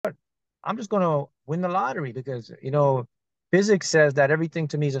I'm just going to win the lottery because, physics says that everything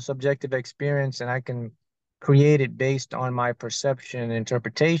to me is a subjective experience and I can create it based on my perception and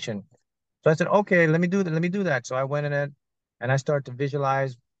interpretation. So I said, okay, let me do that. Let me do that. So I went in it and I started to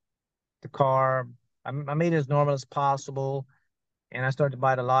visualize the car. I made it as normal as possible. And I started to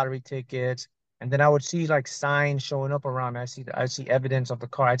buy the lottery tickets. And then I would see like signs showing up around me. I see evidence of the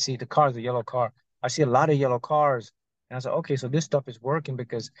car. I'd see the car is a yellow car. I see a lot of yellow cars. And I said, okay, so this stuff is working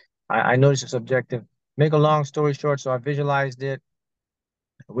because I noticed it's subjective. Make a long story short, so I visualized it.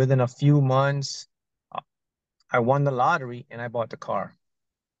 Within a few months, uh, I won the lottery and I bought the car.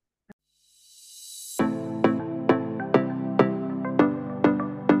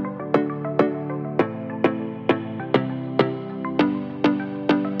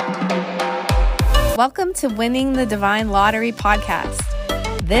 Welcome to Winning the Divine Lottery podcast.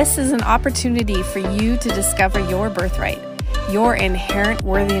 This is an opportunity for you to discover your birthright, your inherent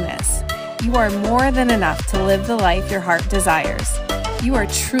worthiness. You are more than enough to live the life your heart desires. You are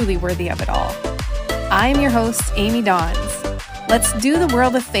truly worthy of it all. I am your host, Amy Dawns. Let's do the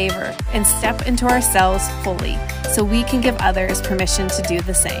world a favor and step into ourselves fully so we can give others permission to do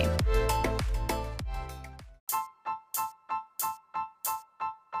the same.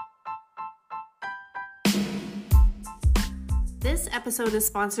 This episode is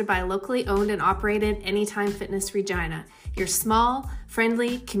sponsored by locally owned and operated Anytime Fitness Regina, your small,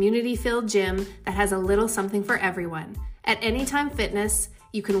 friendly, community-filled gym that has a little something for everyone. At Anytime Fitness,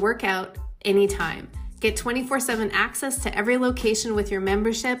 you can work out anytime. Get 24/7 access to every location with your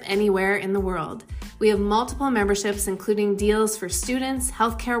membership anywhere in the world. We have multiple memberships, including deals for students,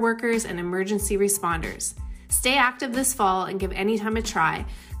 healthcare workers, and emergency responders. Stay active this fall and give Anytime a try.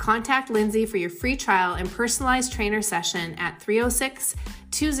 Contact Lindsay for your free trial and personalized trainer session at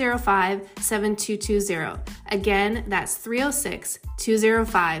 306-205-7220. Again, that's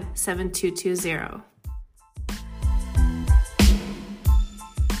 306-205-7220.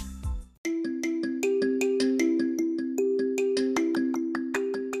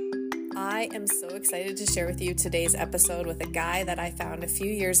 I am so excited to share with you today's episode with a guy that I found a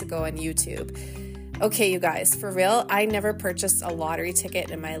few years ago on YouTube. Okay, you guys, for real, I never purchased a lottery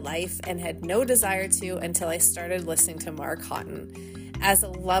ticket in my life and had no desire to until I started listening to Mark Haughton. As a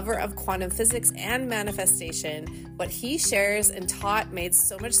lover of quantum physics and manifestation, what he shares and taught made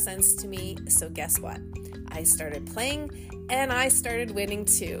so much sense to me, so guess what? I started playing and I started winning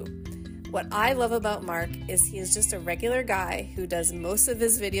too. What I love about Mark is he is just a regular guy who does most of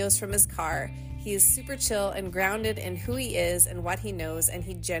his videos from his car. He is super chill and grounded in who he is and what he knows, and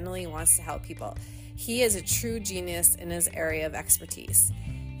he genuinely wants to help people. He is a true genius in his area of expertise.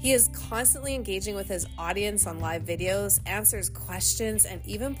 He is constantly engaging with his audience on live videos, answers questions, and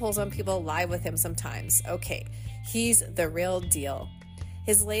even pulls on people live with him sometimes. Okay, he's the real deal.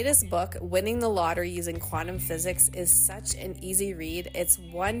 His latest book, Winning the Lottery Using Quantum Physics, is such an easy read. It's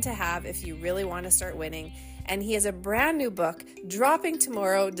one to have if you really want to start winning. And he has a brand new book dropping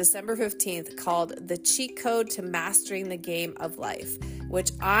tomorrow, December 15th, called The Cheat Code to Mastering the Game of Life,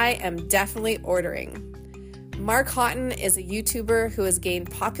 which I am definitely ordering. Mark Haughton is a YouTuber who has gained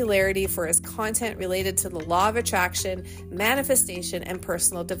popularity for his content related to the law of attraction, manifestation, and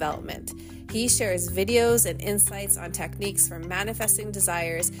personal development. He shares videos and insights on techniques for manifesting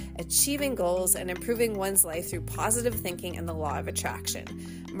desires, achieving goals, and improving one's life through positive thinking and the law of attraction.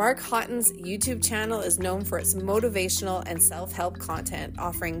 Mark Haughton's YouTube channel is known for its motivational and self-help content,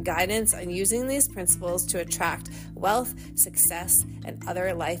 offering guidance on using these principles to attract wealth, success, and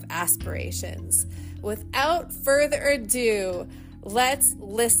other life aspirations. Without further ado, let's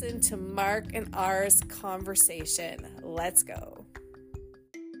listen to Mark and ours conversation. Let's go.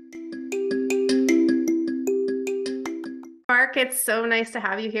 Mark, it's so nice to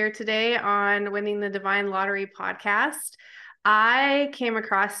have you here today on Winning the Divine Lottery podcast. I came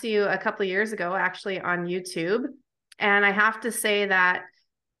across you a couple of years ago, actually, on YouTube, and I have to say that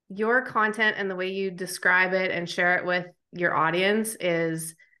your content and the way you describe it and share it with your audience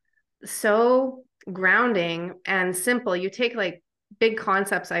is so grounding and simple. You take like big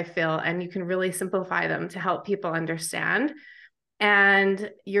concepts, I feel, and you can really simplify them to help people understand.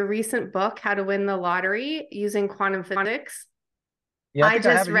 And your recent book, How to Win the Lottery Using Quantum Physics, Yeah, I I think I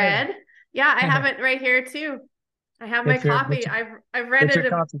just have it here. read. Yeah, I have it right here too. I have my Get your, get copy. your, I've read get your it.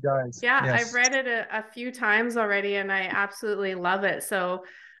 copy, guys. Yeah, I've Yes. read it a few times already, and I absolutely love it. So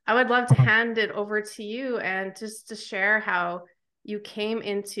I would love to hand it over to you and just to share how you came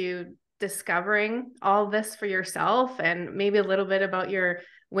into discovering all this for yourself and maybe a little bit about your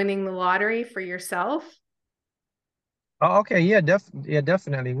winning the lottery for yourself. Oh, okay. Yeah,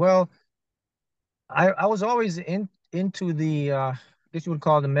 definitely. Well, I was always into the guess you would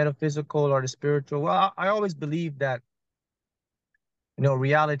call the metaphysical or the spiritual. Well, I always believed that,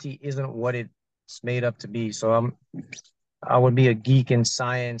 reality isn't what it's made up to be. So I would be a geek in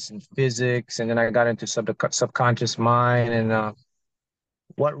science and physics, and then I got into subconscious mind. And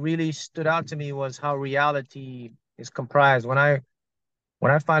what really stood out to me was how reality is comprised. When I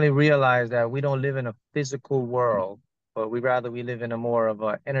finally realized that we don't live in a physical world, but we live in a more of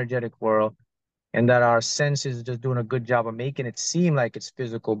an energetic world, and that our senses are just doing a good job of making it seem like it's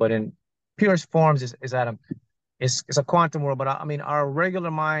physical, but in purest forms is at it's a quantum world. But I mean, our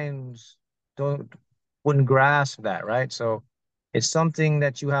regular minds don't wouldn't grasp that, right? So it's something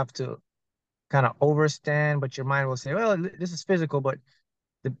that you have to kind of overstand, but your mind will say, well, this is physical, but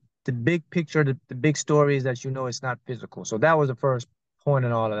the the big picture, the big story is that it's not physical. So that was the first point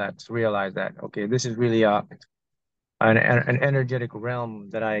in all of that, to realize that, okay, this is really an energetic realm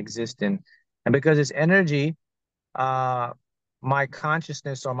that I exist in. And because it's energy, uh, my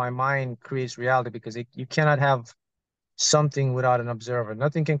consciousness or my mind creates reality, because you cannot have something without an observer.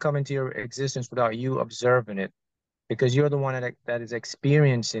 Nothing can come into your existence without you observing it, because you're the one that is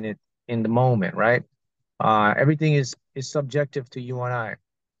experiencing it in the moment, right? Everything is subjective to you and I.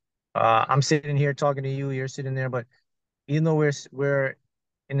 I'm sitting here talking to you, you're sitting there, but even though we're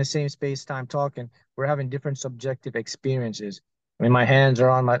in the same space time talking, we're having different subjective experiences. I mean, my hands are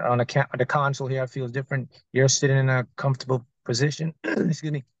on the console here. I feel different. You're sitting in a comfortable position.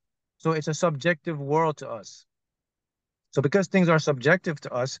 Excuse me. So it's a subjective world to us. So because things are subjective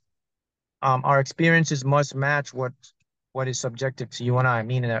to us, our experiences must match what is subjective to you and I.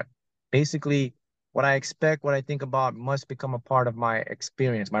 Meaning that basically what I expect, what I think about must become a part of my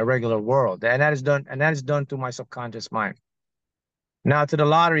experience, my regular world, and that is done through my subconscious mind. Now to the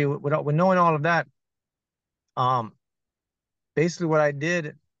lottery, with knowing all of that, um, basically what I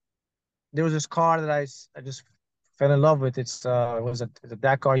did, there was this car that I just fell in love with. It's a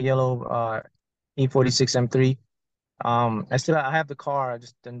Dakar yellow E46 M3. I have the car. I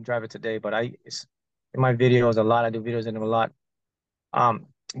just didn't drive it today, but it's in my videos a lot. I do videos in them a lot.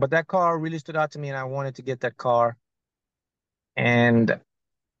 But that car really stood out to me, and I wanted to get that car. And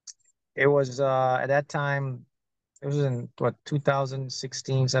it was at that time, it was in what,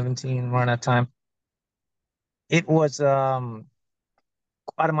 2016, 17, around that time. It was out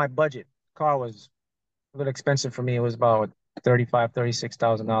of my budget. Car was a little expensive for me. It was about 35,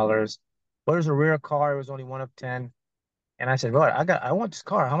 $36,000. But it was a rare car. It was only one of 10. And I said, well, I want this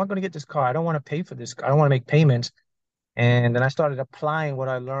car. How am I going to get this car? I don't want to pay for this. I don't want to make payments. And then I started applying what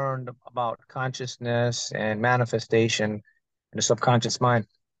I learned about consciousness and manifestation and the subconscious mind.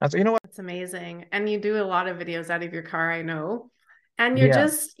 I said, you know what? That's amazing. And you do a lot of videos out of your car, I know. And Yeah.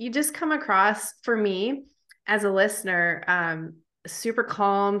 you just come across for me as a listener, super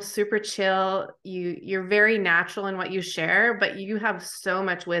calm, super chill. You're very natural in what you share, but you have so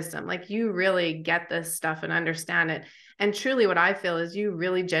much wisdom. Like you really get this stuff and understand it. And truly what I feel is you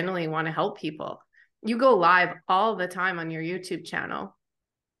really genuinely want to help people. You go live all the time on your YouTube channel.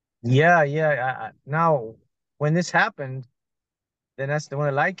 Yeah, yeah. Now, when this happened, then that's when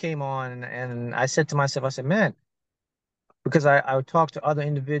the light came on, and I said to myself, I said, man, because I would talk to other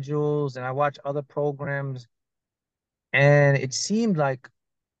individuals and I watch other programs, and it seemed like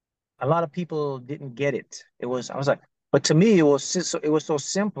a lot of people didn't get it. I was like, but to me, it was so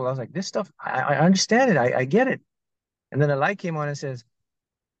simple. I was like, this stuff, I understand it. I get it. And then the light came on and says,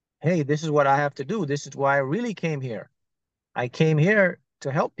 hey, this is what I have to do. This is why I really came here. I came here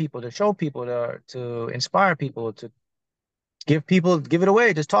to help people, to show people, to inspire people, to give it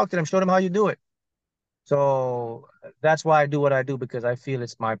away. Just talk to them, show them how you do it. So that's why I do what I do, because I feel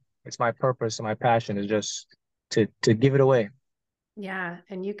it's my purpose and my passion is just to give it away. Yeah,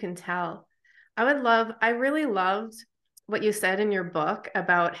 and you can tell. I really loved what you said in your book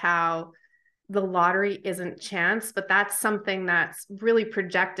about how the lottery isn't chance, but that's something that's really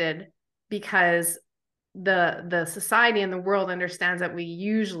projected because the society and the world understands that we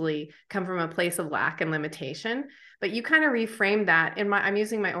usually come from a place of lack and limitation. But you kind of reframe that I'm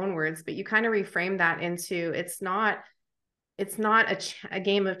using my own words, but you kind of reframe that into it's not a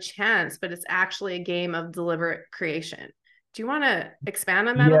game of chance, but it's actually a game of deliberate creation. Do you want to expand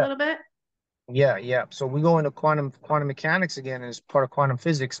on that a Yeah, little bit? yeah. So we go into quantum mechanics again, and it's part of quantum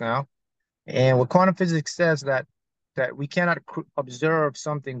physics now. And what quantum physics says that we cannot observe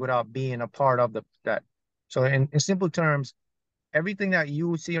something without being a part of that. So in simple terms, everything that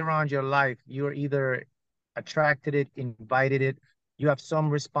you see around your life, you're either attracted it, invited it. You have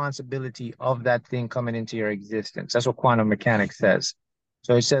some responsibility of that thing coming into your existence. That's what quantum mechanics says.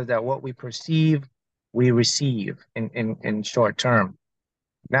 So it says that what we perceive, we receive in short term.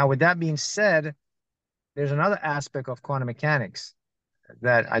 Now, with that being said, there's another aspect of quantum mechanics.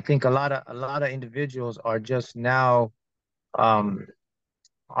 that I think a lot of individuals are just now um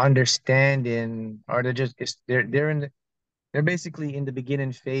understanding, or they're basically in the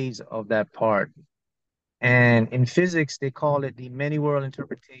beginning phase of that part. And in physics, they call it the many world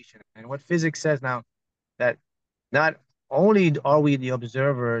interpretation. And what physics says now, that not only are we the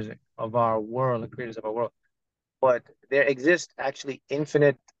observers of our world, the creators of our world, but there exist actually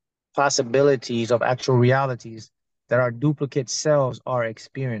infinite possibilities of actual realities that our duplicate selves are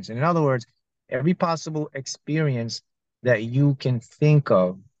experiencing. In other words, every possible experience that you can think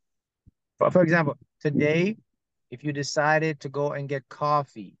of. For example, today, if you decided to go and get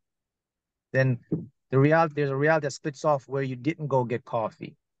coffee, then there's a reality that splits off where you didn't go get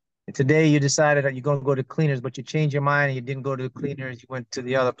coffee. And today you decided that you're going to go to cleaners, but you changed your mind and you didn't go to the cleaners, you went to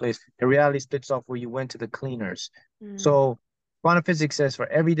the other place. The reality splits off where you went to the cleaners. Mm. So quantum physics says for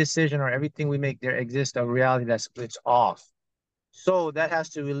every decision or everything we make, there exists a reality that splits off. So that has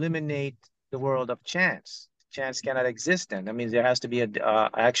to eliminate the world of chance. Chance cannot exist then. That means there has to be a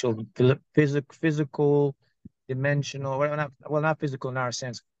actual physical, dimensional, well, not physical in our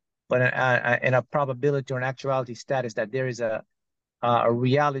sense, but in a probability or an actuality status that there is a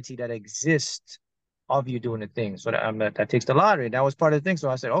reality that exists of you doing the thing. So that takes the lottery. That was part of the thing. So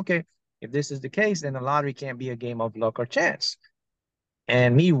I said, okay, if this is the case, then the lottery can't be a game of luck or chance.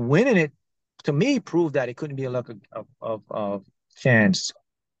 And me winning it, to me, proved that it couldn't be a luck of chance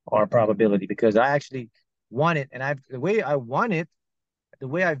or probability, because I actually won it. And the way I won it, the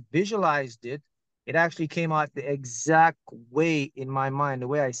way I visualized it, it actually came out the exact way in my mind. The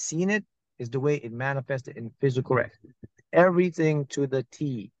way I seen it is the way it manifested in physical, everything to the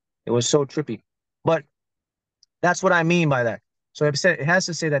T. It was so trippy. But that's what I mean by that. So it has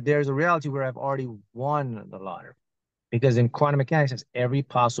to say that there's a reality where I've already won the lottery, because in quantum mechanics, every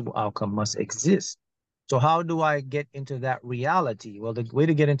possible outcome must exist. So how do I get into that reality? Well, the way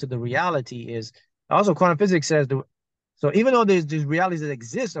to get into the reality is also quantum physics says so even though there's these realities that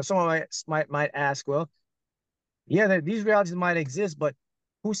exist, or someone might ask, well, yeah, these realities might exist, but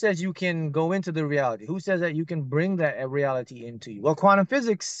who says you can go into the reality? Who says that you can bring that reality into you? Well, quantum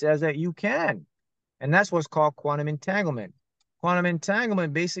physics says that you can. And that's what's called quantum entanglement. Quantum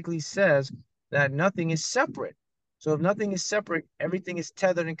entanglement basically says that nothing is separate. So if nothing is separate, everything is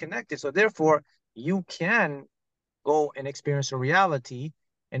tethered and connected. So therefore, you can go and experience a reality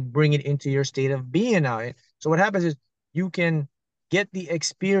and bring it into your state of being now. So what happens is you can get the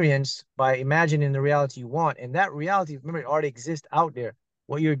experience by imagining the reality you want. And that reality, remember, it already exists out there.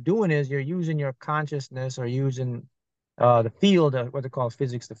 What you're doing is you're using your consciousness, or using the field, what they call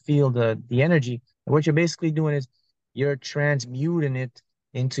physics, the field, the energy. And what you're basically doing is you're transmuting it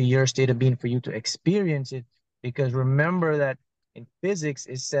into your state of being for you to experience it. Because remember that in physics,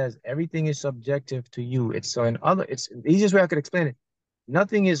 it says everything is subjective to you. It's the easiest way I could explain it.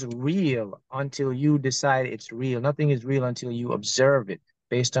 Nothing is real until you decide it's real. Nothing is real until you observe it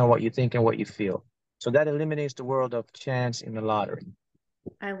based on what you think and what you feel. So that eliminates the world of chance in the lottery.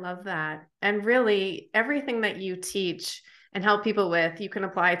 I love that. And really, everything that you teach and help people with, you can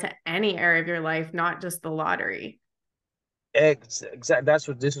apply to any area of your life, not just the lottery.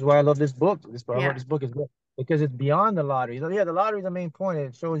 Exactly. This is why I love this book. I wrote Yeah. this book as well, because it's beyond the lottery. So yeah, the lottery is the main point.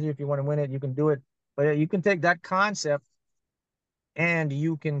 It shows you if you want to win it, you can do it. But you can take that concept and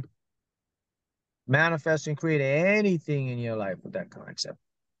you can manifest and create anything in your life with that concept.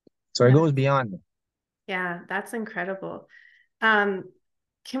 So it Yeah. goes beyond it. Yeah, that's incredible. Um,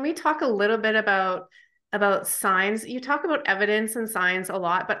 can we talk a little bit about signs? You talk about evidence and signs a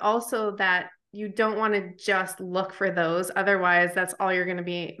lot, but also that you don't want to just look for those. Otherwise, that's all you're going to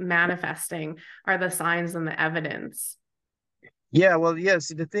be manifesting are the signs and the evidence. Yeah, well, yes.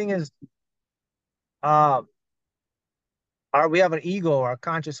 The thing is, uh, we have an ego, our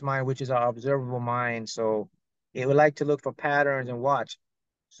conscious mind, which is our observable mind. So it would like to look for patterns and watch.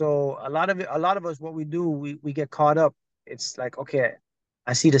 So a lot of us, what we do, we get caught up. It's like, okay,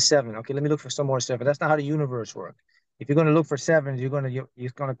 I see the seven. Okay, let me look for some more seven. That's not how the universe works. If you're going to look for sevens, you're going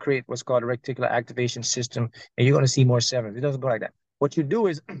to create what's called a reticular activation system, and you're going to see more sevens. It doesn't go like that. What you do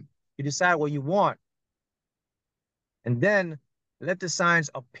is you decide what you want, and then let the signs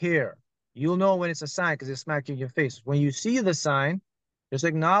appear. You'll know when it's a sign because it smack you in your face. When you see the sign, just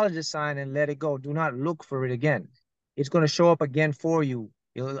acknowledge the sign and let it go. Do not look for it again. It's going to show up again for you.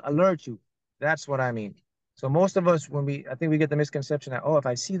 It'll alert you. That's what I mean. So most of us, I think we get the misconception that, oh, if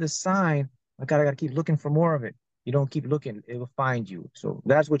I see the sign, I gotta keep looking for more of it. You don't keep looking, it will find you. So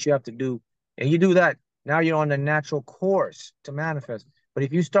that's what you have to do. And you do that, now you're on the natural course to manifest. But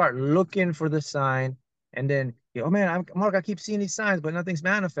if you start looking for the sign, and then, oh man, Mark, I keep seeing these signs, but nothing's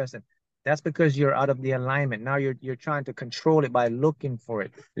manifesting. That's because you're out of the alignment. Now you're trying to control it by looking for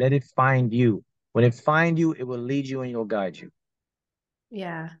it. Let it find you. When it find you, it will lead you and it will guide you.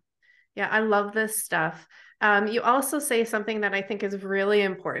 Yeah. Yeah, I love this stuff. You also say something that I think is really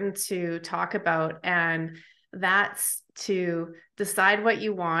important to talk about, and that's to decide what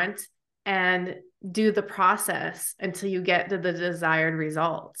you want and do the process until you get to the desired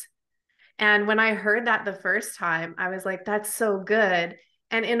result. And when I heard that the first time, I was like, that's so good.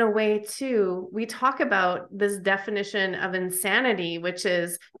 And in a way, too, we talk about this definition of insanity, which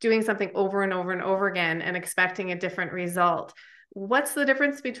is doing something over and over and over again and expecting a different result. What's the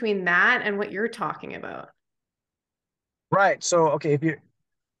difference between that and what you're talking about? Right. So okay,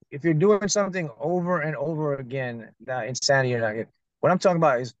 if you're doing something over and over again, that insanity, you're not getting. What I'm talking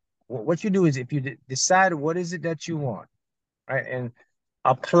about is what you do is if you decide what is it that you want, right, and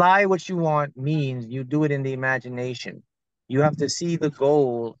apply what you want means you do it in the imagination. You have to see the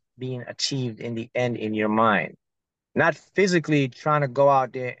goal being achieved in the end in your mind, not physically trying to go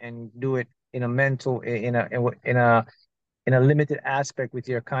out there and do it in a mental in a limited aspect with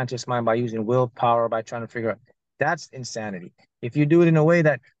your conscious mind by using willpower, by trying to figure out. That's insanity. If you do it in a way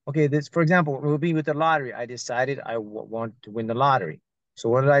that, okay, this, for example, it will be with the lottery. I decided I want to win the lottery. So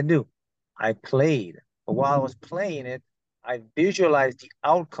what did I do? I played. But while I was playing it, I visualized the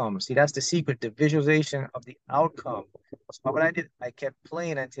outcome. See, that's the secret, the visualization of the outcome. So what I did, I kept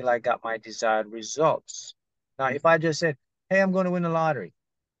playing until I got my desired results. Now, if I just said, hey, I'm going to win the lottery,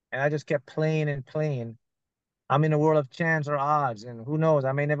 and I just kept playing and playing, I'm in a world of chance or odds, and who knows,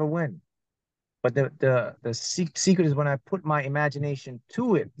 I may never win. But the secret is when I put my imagination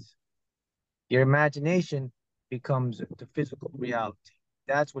to it, your imagination becomes the physical reality.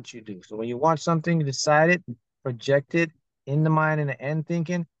 That's what you do. So when you want something, you decide it, project it in the mind and the end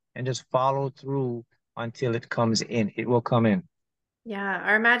thinking, and just follow through until it comes in. It will come in. Yeah,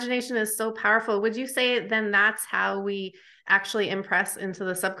 our imagination is so powerful. Would you say then that's how we actually impress into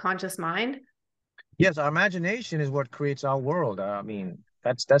the subconscious mind? Yes, our imagination is what creates our world. I mean,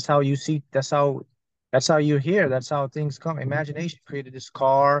 that's how you see. That's how you hear. That's how things come. Imagination created this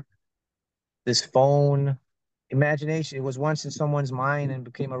car, this phone. Imagination. It was once in someone's mind and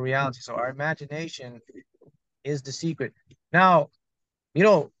became a reality. So our imagination is the secret. Now,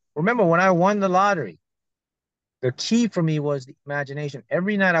 remember when I won the lottery, the key for me was the imagination.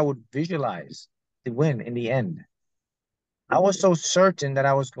 Every night I would visualize the win in the end. I was so certain that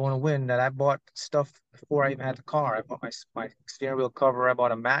I was going to win that I bought stuff before I even had the car. I bought my steering wheel cover. I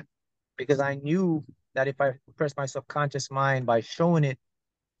bought a mat because I knew that if I pressed my subconscious mind by showing it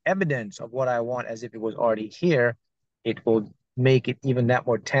evidence of what I want as if it was already here, it will make it even that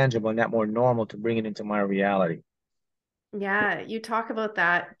more tangible and that more normal to bring it into my reality. Yeah, you talk about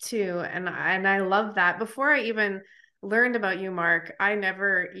that too, and I love that. Before I even learned about you, Mark, I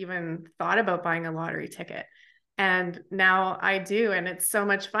never even thought about buying a lottery ticket. And now I do, and it's so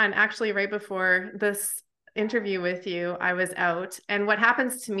much fun. Actually, right before this interview with you, I was out. And what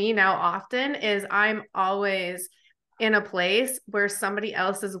happens to me now often is I'm always in a place where somebody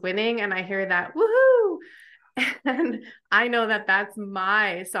else is winning and I hear that woohoo. And I know that that's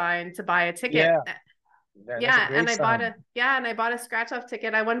my sign to buy a ticket. Yeah, that's a great sign. And I bought a scratch off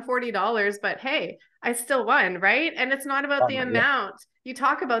ticket. I won $40, but hey, I still won, right? And it's not about the Yeah, amount. You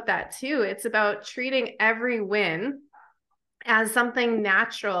talk about that too. It's about treating every win as something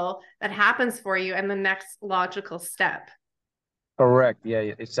natural that happens for you and the next logical step. correct.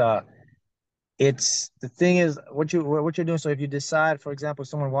 Yeah, it's the thing is what you're doing. So if you decide, for example,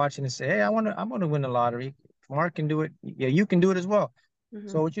 someone watching and say, "Hey, I want to win the lottery." Mark can do it. Yeah, you can do it as well. So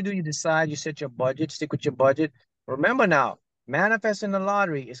Mm-hmm. what you do, you decide, you set your budget, stick with your budget. Remember now, manifesting the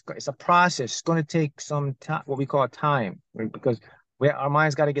lottery is it's a process. It's going to take some time, what we call time, right? Because our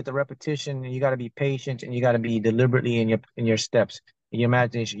mind's got to get the repetition, and you got to be patient, and you got to be deliberately in your steps, in your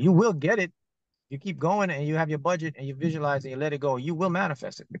imagination. You will get it. You keep going, and you have your budget, and you visualize, and you let it go. You will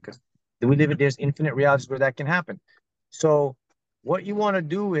manifest it because we live it. There's infinite realities where that can happen. So what you want to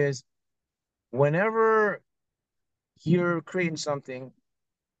do is whenever you're creating something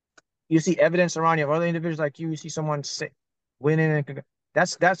you see evidence around you of other individuals like you see someone winning, and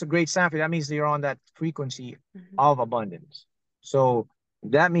that's a great sign for you. That means that you're on that frequency Mm-hmm. of abundance. So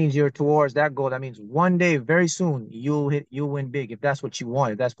that means you're towards that goal. That means one day, very soon, you'll win big if that's what you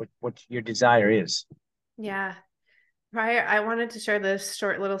want, if that's what your desire is. Yeah. Prior, I wanted to share this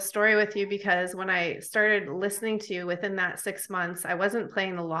short little story with you because when I started listening to you within that 6 months, I wasn't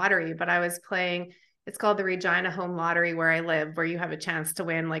playing the lottery, but I was playing, it's called the Regina Home Lottery where I live, where you have a chance to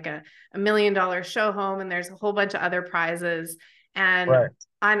win like a $1 million show home and there's a whole bunch of other prizes. And Right.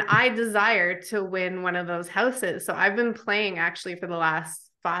 and I desire to win one of those houses. So I've been playing actually for the last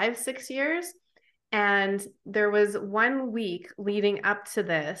 5, 6 years. And there was one week leading up to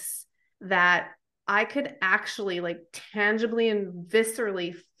this that I could actually like tangibly and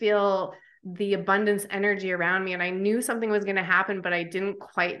viscerally feel the abundance energy around me. And I knew something was going to happen, but I didn't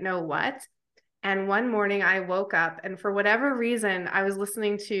quite know what. And one morning I woke up, and for whatever reason, I was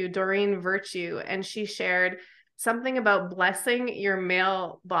listening to Doreen Virtue, and she shared something about blessing your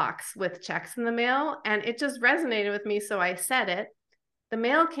mailbox with checks in the mail. And it just resonated with me. So I said it. The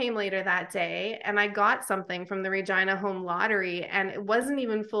mail came later that day, and I got something from the Regina Home Lottery, and it wasn't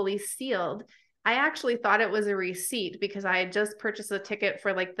even fully sealed. I actually thought it was a receipt because I had just purchased a ticket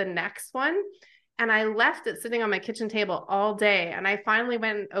for like the next one. And I left it sitting on my kitchen table all day. And I finally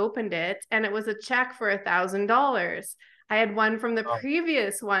went and opened it, and it was a check for $1,000. I had one from the Oh,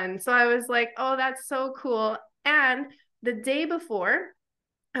 previous one. So I was like, oh, that's so cool. And the day before,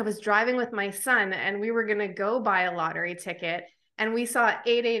 I was driving with my son, and we were going to go buy a lottery ticket. And we saw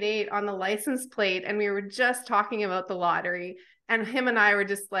 888 on the license plate, and we were just talking about the lottery. And him and I were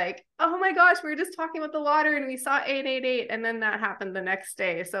just like, oh my gosh, we were just talking about the lottery and we saw 888. And then that happened the next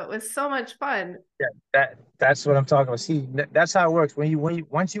day. So it was so much fun. yeah, that's what I'm talking about. See, that's how it works. When you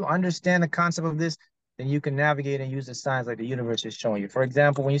once you understand the concept of this, then you can navigate and use the signs like the universe is showing you. For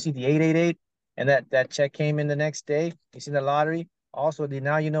example, when you see the 888 and that check came in the next day, you see the lottery. Also,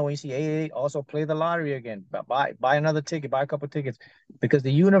 now you know when you see 888, also play the lottery again. Buy another ticket, buy a couple tickets, because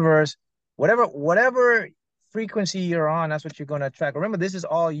the universe, whatever frequency you're on, that's what you're going to attract. Remember, this is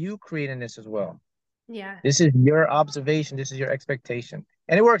all you creating this as well. Yeah. This is your observation. This is your expectation.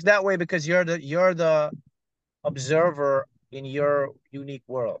 And it works that way because you're the observer in your unique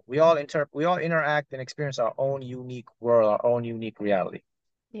world. We all interact and experience our own unique world, our own unique reality.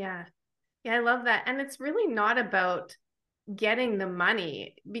 Yeah. Yeah. I love that. And it's really not about getting the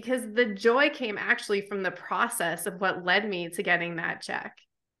money, because the joy came actually from the process of what led me to getting that check.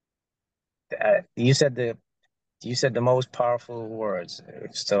 Uh, you said the you said the most powerful words.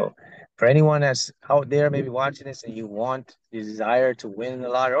 So for anyone that's out there maybe watching this and you want you desire to win the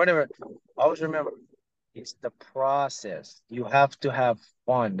lottery or whatever, always remember it's the process. You have to have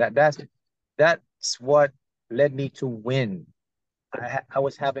fun. That's what led me to win. I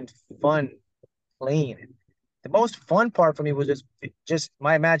was having fun playing it. The most fun part for me was just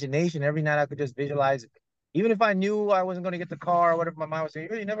my imagination. Every night I could just visualize it. Even if I knew I wasn't going to get the car, or what if my mind was saying,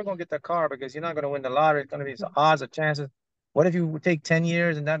 you're never going to get the car because you're not going to win the lottery. It's going to be some odds or chances. What if you would take 10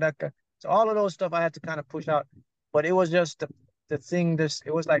 years and so all of those stuff I had to kind of push out. But it was just the thing,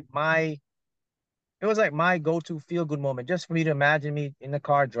 it was like my go-to feel-good moment, just for me to imagine me in the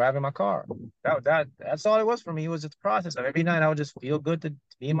car driving my car. That's all it was for me. It was just the process of every night I would just feel good to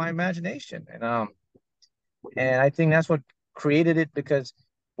be in my imagination. And I think that's what created it because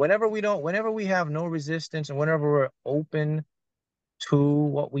whenever we have no resistance and whenever we're open to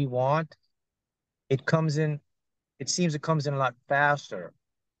what we want, it comes in, it seems it comes in a lot faster.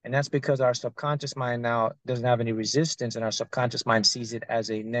 And that's because our subconscious mind now doesn't have any resistance and our subconscious mind sees it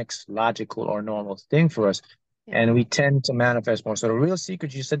as a next logical or normal thing for us. Yeah. And we tend to manifest more. So the real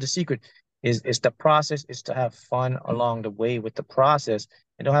secret, you said the secret is the process is to have fun along the way with the process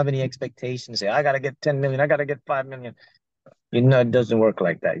and don't have any expectations. Say, I gotta get 10 million, I gotta get 5 million. You know, it doesn't work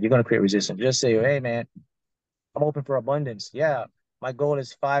like that. You're gonna create resistance. Just say, hey man, I'm open for abundance. Yeah, my goal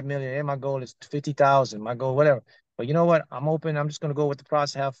is 5 million. Hey, my goal is 50,000. My goal, whatever. But you know what? I'm open. I'm just gonna go with the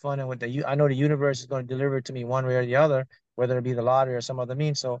process, have fun, and with I know the universe is gonna deliver it to me one way or the other, whether it be the lottery or some other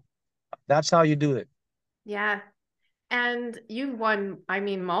means. So that's how you do it. Yeah. And you've won, I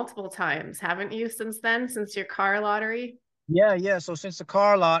mean, multiple times, haven't you, since then, since your car lottery? Yeah, yeah. So since the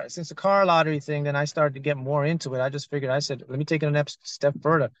car lottery thing, then I started to get more into it. I just figured, I said, let me take it a next step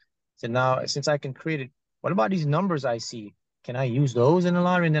further. So now, since I can create it, what about these numbers I see? Can I use those in the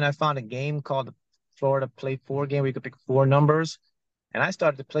lottery? And then I found a game called the Florida Play 4 game where you could pick four numbers. And I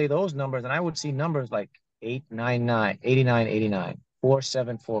started to play those numbers, and I would see numbers like 899, 89, 89,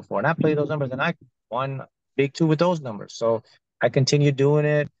 4744. And I played those numbers, and I won big two with those numbers. So I continued doing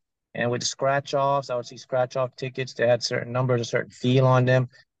it. And with the scratch offs, I would see scratch off tickets that had certain numbers, a certain feel on them,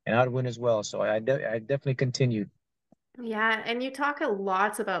 and I'd win as well. So I definitely continued. Yeah, and you talk a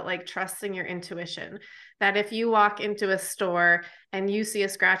lot about like trusting your intuition. That if you walk into a store and you see a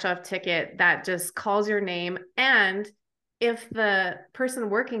scratch off ticket that just calls your name, and if the person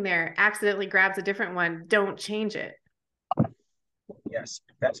working there accidentally grabs a different one, don't change it. Yes,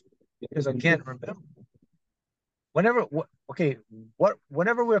 that's because again, remember, whenever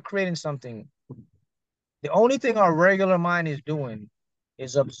we're creating something, the only thing our regular mind is doing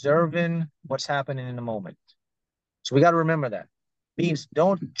is observing what's happening in the moment. So we got to remember that. Means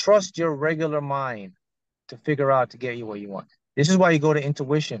don't trust your regular mind to figure out to get you where you want. This is why you go to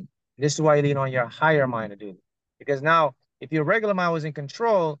intuition. This is why you lean on your higher mind to do it. Because now, if your regular mind was in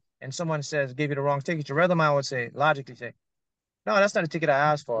control and someone says, give you the wrong ticket, your regular mind would say, logically say, no, that's not a ticket I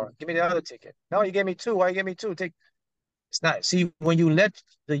asked for. Give me the other ticket. No, you gave me two. Why you gave me two? Take it's not, see, when you let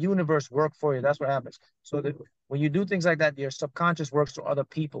the universe work for you, that's what happens. So that when you do things like that, your subconscious works for other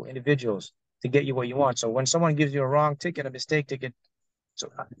people, individuals, to get you what you want. So when someone gives you a wrong ticket, a mistake ticket, so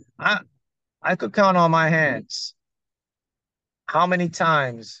I, I could count on my hands how many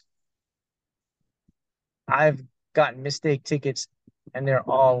times I've gotten mistake tickets and they're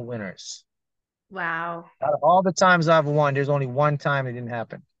all winners. Wow. Out of all the times I've won, there's only one time it didn't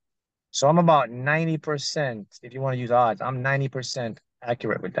happen. So I'm about 90%, if you want to use odds, I'm 90%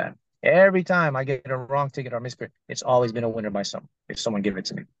 accurate with that. Every time I get a wrong ticket or misprint, it's always been a winner by some if someone give it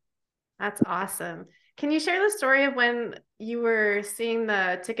to me. That's awesome. Can you share the story of when you were seeing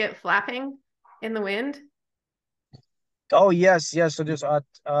the ticket flapping in the wind? Oh yes, yes. So this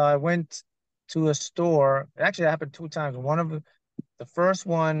I went to a store. Actually, it happened two times. One of the first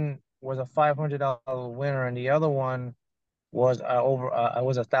one was a $500 winner, and the other one was over. I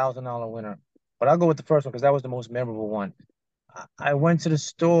was $1,000 winner. But I'll go with the first one because that was the most memorable one. I went to the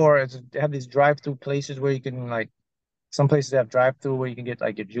store. They have these drive-through places where you can like some places have drive-through where you can get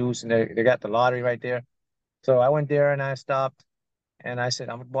like your juice, and they got the lottery right there. So I went there and I stopped and I said,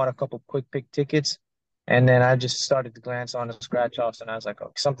 I bought a couple quick pick tickets. And then I just started to glance on the scratch offs, and I was like,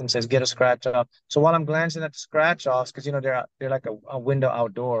 oh, something says get a scratch off. So while I'm glancing at the scratch offs, because they're like a window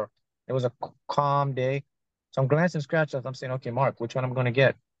outdoor. It was a calm day, so I'm glancing scratch offs. I'm saying, okay, Mark, which one I'm going to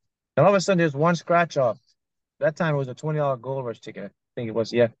get? And all of a sudden, there's one scratch off. That time it was a $20 gold rush ticket. I think it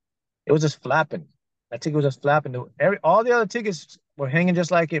was. Yeah, it was just flapping. That ticket was just flapping. All the other tickets were hanging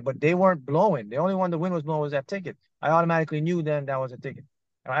just like it, but they weren't blowing. The only one the wind was blowing was that ticket. I automatically knew then that was a ticket.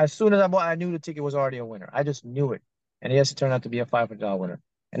 As soon as I bought, I knew the ticket was already a winner. I just knew it. And yes, it turned out to be a $500 winner.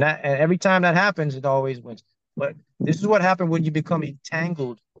 And every time that happens, it always wins. But this is what happened when you become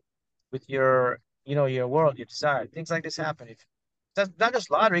entangled with your world, your desire. Things like this happen. If that's not just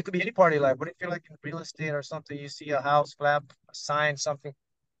lottery, it could be any part of your life. But if you're like in real estate or something, you see a house flap, a sign, something,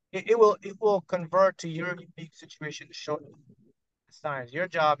 it will convert to your unique situation to show you the signs. Your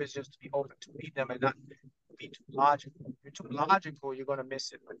job is just to be open to read them and not be too logical. If you're too logical, you're gonna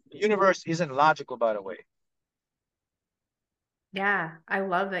miss it. But the universe isn't logical, by the way. Yeah, I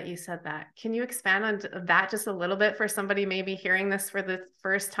love that you said that. Can you expand on that just a little bit for somebody maybe hearing this for the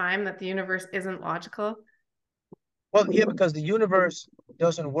first time that the universe isn't logical? Well, yeah, because the universe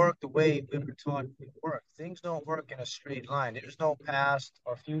doesn't work the way we were taught it works. Things don't work in a straight line. There's no past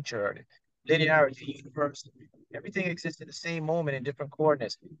or future. Linearity, universe, everything exists at the same moment in different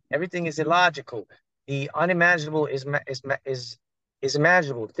coordinates. Everything is illogical. The unimaginable is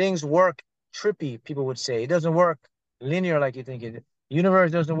imaginable. Things work trippy, people would say. It doesn't work linear like you think it. The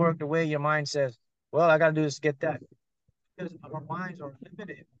universe doesn't work the way your mind says, well, I got to do this to get that. Because our minds are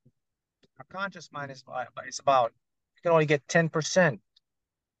limited. Our conscious mind is about you can only get 10%.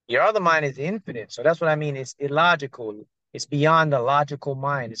 Your other mind is infinite. So that's what I mean. It's illogical. It's beyond the logical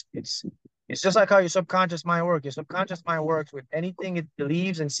mind. It's just like how your subconscious mind works. Your subconscious mind works with anything it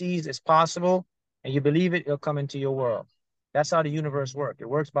believes and sees is possible, and you believe it, it'll come into your world. That's how the universe works. It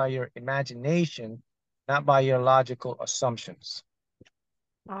works by your imagination, not by your logical assumptions.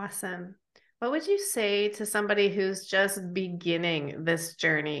 Awesome. What would you say to somebody who's just beginning this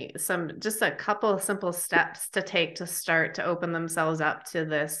journey? Just a couple of simple steps to take to start to open themselves up to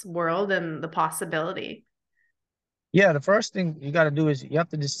this world and the possibility. Yeah, the first thing you got to do is you have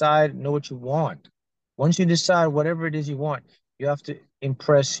to decide, know what you want. Once you decide whatever it is you want, you have to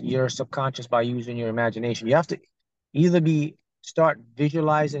impress your subconscious by using your imagination. You have to either be start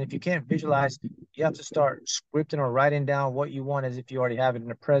visualizing. If you can't visualize, you have to start scripting or writing down what you want as if you already have it in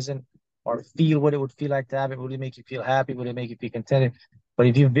the present, or feel what it would feel like to have it. Would it make you feel happy? Would it make you feel contented? But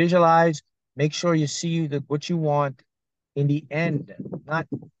if you visualize, make sure you see what you want in the end, not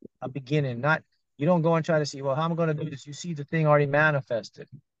a beginning, not you don't go and try to see, well, how am I going to do this? You see the thing already manifested.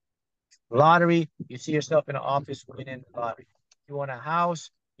 Lottery, you see yourself in an office winning the lottery. You want a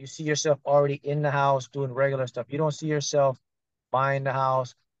house, you see yourself already in the house doing regular stuff. You don't see yourself buying the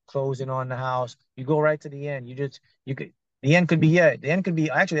house, closing on the house. You go right to the end. You could, the end could be, yeah, the end could be,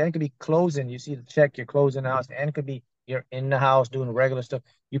 actually, the end could be closing. You see the check, you're closing the house. The end could be you're in the house doing regular stuff.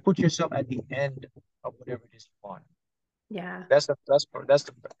 You put yourself at the end of whatever it is you want. Yeah,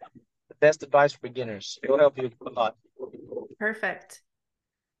 The best advice for beginners. It will help you a lot. perfect.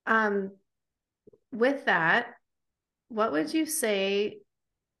 Um, with that, what would you say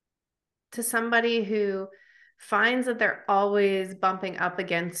to somebody who finds that they're always bumping up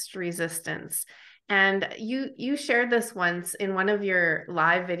against resistance And you shared this once in one of your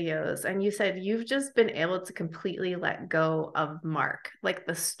live videos, and you said you've just been able to completely let go of Mark, like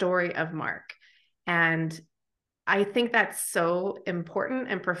the story of Mark. And I think that's so important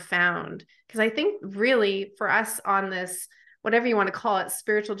and profound because I think really for us on this, whatever you want to call it,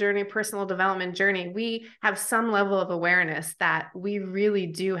 spiritual journey, personal development journey, we have some level of awareness that we really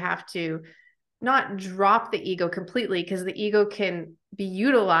do have to not drop the ego completely because the ego can be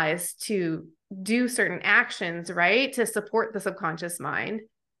utilized to do certain actions, right? To support the subconscious mind.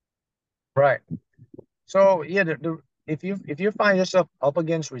 Right. So yeah, if you find yourself up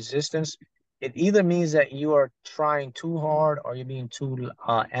against resistance, it either means that you are trying too hard or you're being too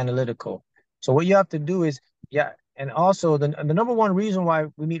analytical. So what you have to do is, yeah, and also the number one reason why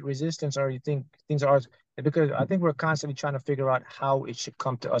we meet resistance or you think things are is because I think we're constantly trying to figure out how it should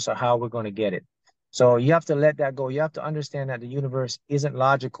come to us or how we're going to get it. So you have to let that go. You have to understand that the universe isn't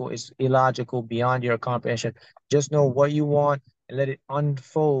logical, it's illogical, beyond your comprehension. Just know what you want and let it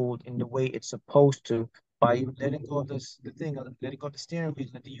unfold in the way it's supposed to by you letting go of the thing, letting go of the steering wheel,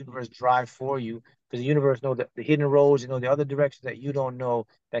 let the universe drive for you, because the universe knows the hidden roads, you know, the other directions that you don't know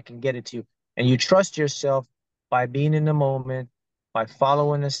that can get it to you. And you trust yourself by being in the moment, by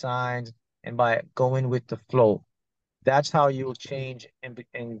following the signs, and by going with the flow. That's how you'll change and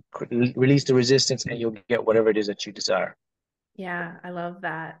release the resistance, and you'll get whatever it is that you desire. Yeah, I love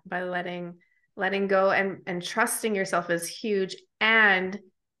that. By letting go and trusting yourself is huge. And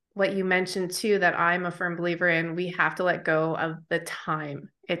what you mentioned too, that I'm a firm believer in, we have to let go of the time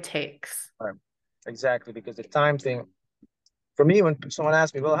it takes. Right. Exactly, because the time thing, for me, when someone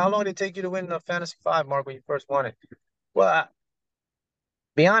asks me, well, how long did it take you to win the Fantasy Five, Mark, when you first won it? Well,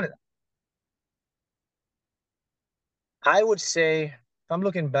 be honest, I would say, if I'm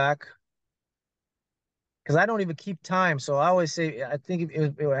looking back, because I don't even keep time. So I always say, I think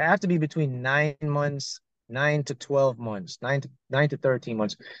it would have to be between 9 months, 9 to 12 months, nine to 13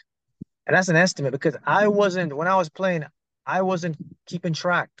 months. And that's an estimate because when I was playing, I wasn't keeping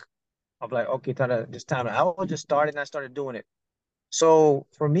track of like, okay, this time. I was just started and I started doing it. So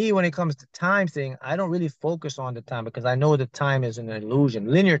for me, when it comes to time thing, I don't really focus on the time because I know the time is an illusion.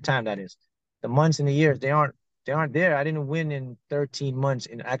 Linear time, that is. The months and the years, they aren't there. I didn't win in 13 months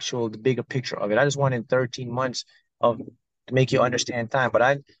in actual the bigger picture of it. I just won in 13 months of to make you understand time. But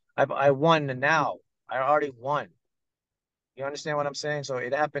I won now. I already won. You understand what I'm saying? So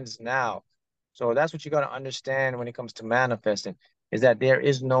it happens now. So that's what you got to understand when it comes to manifesting is that there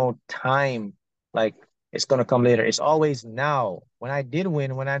is no time like it's going to come later. It's always now. When I did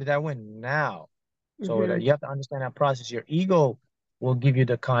win, when I did I win? Now. So that Mm-hmm. you have to understand that process. Your ego will give you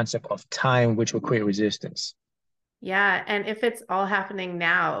the concept of time, which will create resistance. Yeah. And if it's all happening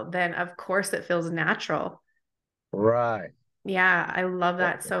now, then of course it feels natural. Right. Yeah, I love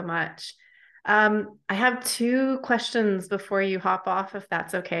that so much. I have two questions before you hop off, if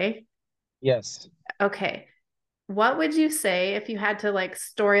that's okay. Yes. Okay. What would you say if you had to like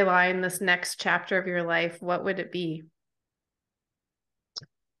storyline this next chapter of your life? What would it be?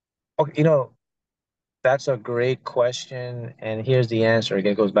 Okay. That's a great question. And here's the answer.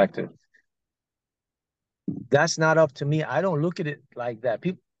 Again, it goes back to that's not up to me. I don't look at it like that.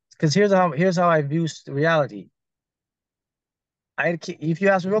 People, because here's how I view reality. If you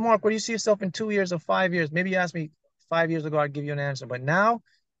ask me, well, Mark, where do you see yourself in 2 years or 5 years? Maybe you asked me 5 years ago, I'd give you an answer. But now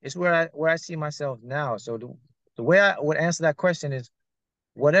it's where I see myself now. So the way I would answer that question is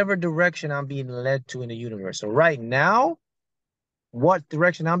whatever direction I'm being led to in the universe. So right now, what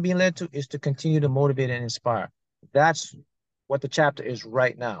direction I'm being led to is to continue to motivate and inspire. That's what the chapter is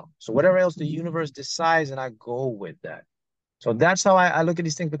right now. So whatever else the universe decides, and I go with that. So that's how I look at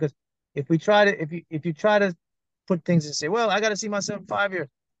these things because if you try to put things and say, well, I got to see myself in 5 years,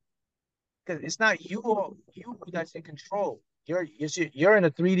 because it's not you that's in control. You're in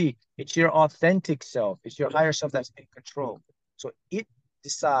a 3D. It's your authentic self. It's your higher self that's in control. So it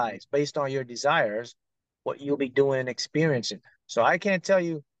decides based on your desires what you'll be doing and experiencing. So I can't tell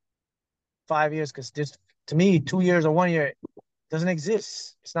you 5 years because just to me, 2 years or 1 year doesn't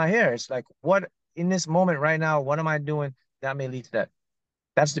exist. It's not here. It's like what in this moment right now, what am I doing that may lead to that?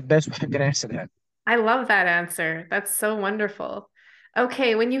 That's the best way I can answer that. I love that answer. That's so wonderful.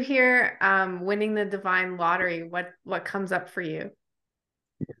 Okay, when you hear winning the divine lottery, what comes up for you?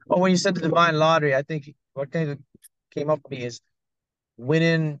 Oh, when you said the divine lottery, I think what thing that came up for me is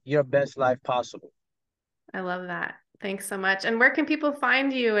winning your best life possible. I love that. Thanks so much. And where can people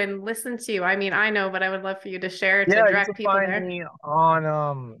find you and listen to you? I mean, I know, but I would love for you to share to Yeah, you can direct people find there. me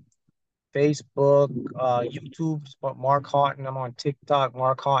on Facebook, YouTube, Mark Haughton. I'm on TikTok,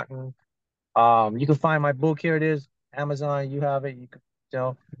 Mark Haughton. You can find my book. Here it is. Amazon, you have it. You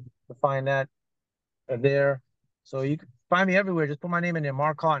can find that. there. So you can find me everywhere. Just put my name in there,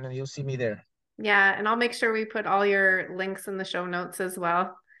 Mark Haughton, and you'll see me there. Yeah, and I'll make sure we put all your links in the show notes as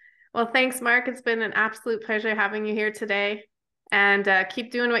well. Well, thanks, Mark. It's been an absolute pleasure having you here today. And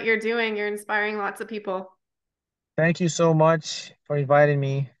keep doing what you're doing. You're inspiring lots of people. Thank you so much for inviting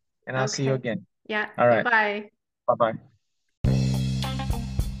me, and I'll see you Okay. again. Yeah. All right. Bye-bye. Bye-bye.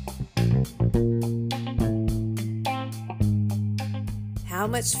 How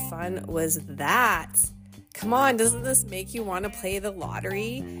much fun was that? Come on, doesn't this make you want to play the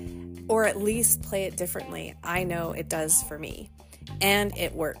lottery? Or at least play it differently. I know it does for me. And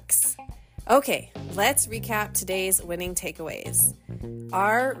it works. Okay, let's recap today's winning takeaways.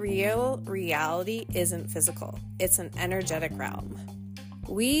 Our real reality isn't physical. It's an energetic realm.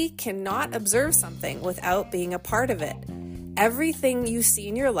 We cannot observe something without being a part of it. Everything you see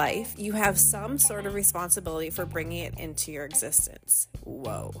in your life, you have some sort of responsibility for bringing it into your existence.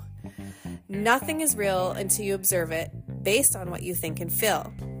 Whoa. Nothing is real until you observe it based on what you think and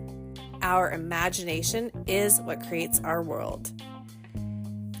feel. Our imagination is what creates our world.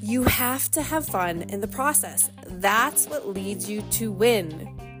 You have to have fun in the process. That's what leads you to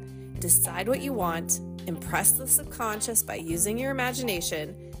win. Decide what you want, impress the subconscious by using your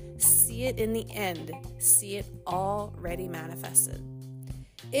imagination, see it in the end, see it already manifested.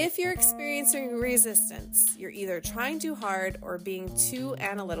 If you're experiencing resistance, you're either trying too hard or being too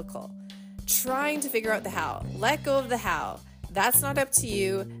analytical, trying to figure out the how. Let go of the how. That's not up to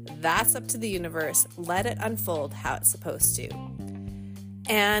you. That's up to the universe. Let it unfold how it's supposed to.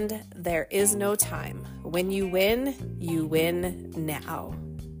 And there is no time. When you win now.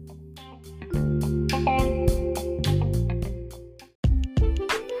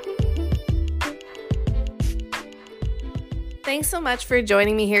 Thanks so much for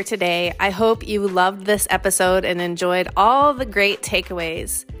joining me here today. I hope you loved this episode and enjoyed all the great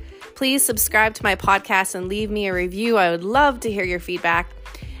takeaways. Please subscribe to my podcast and leave me a review. I would love to hear your feedback.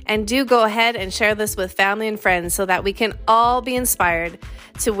 And do go ahead and share this with family and friends so that we can all be inspired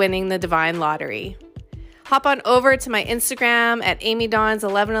to winning the divine lottery. Hop on over to my Instagram at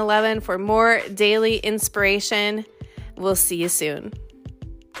AmyDawns1111 for more daily inspiration. We'll see you soon.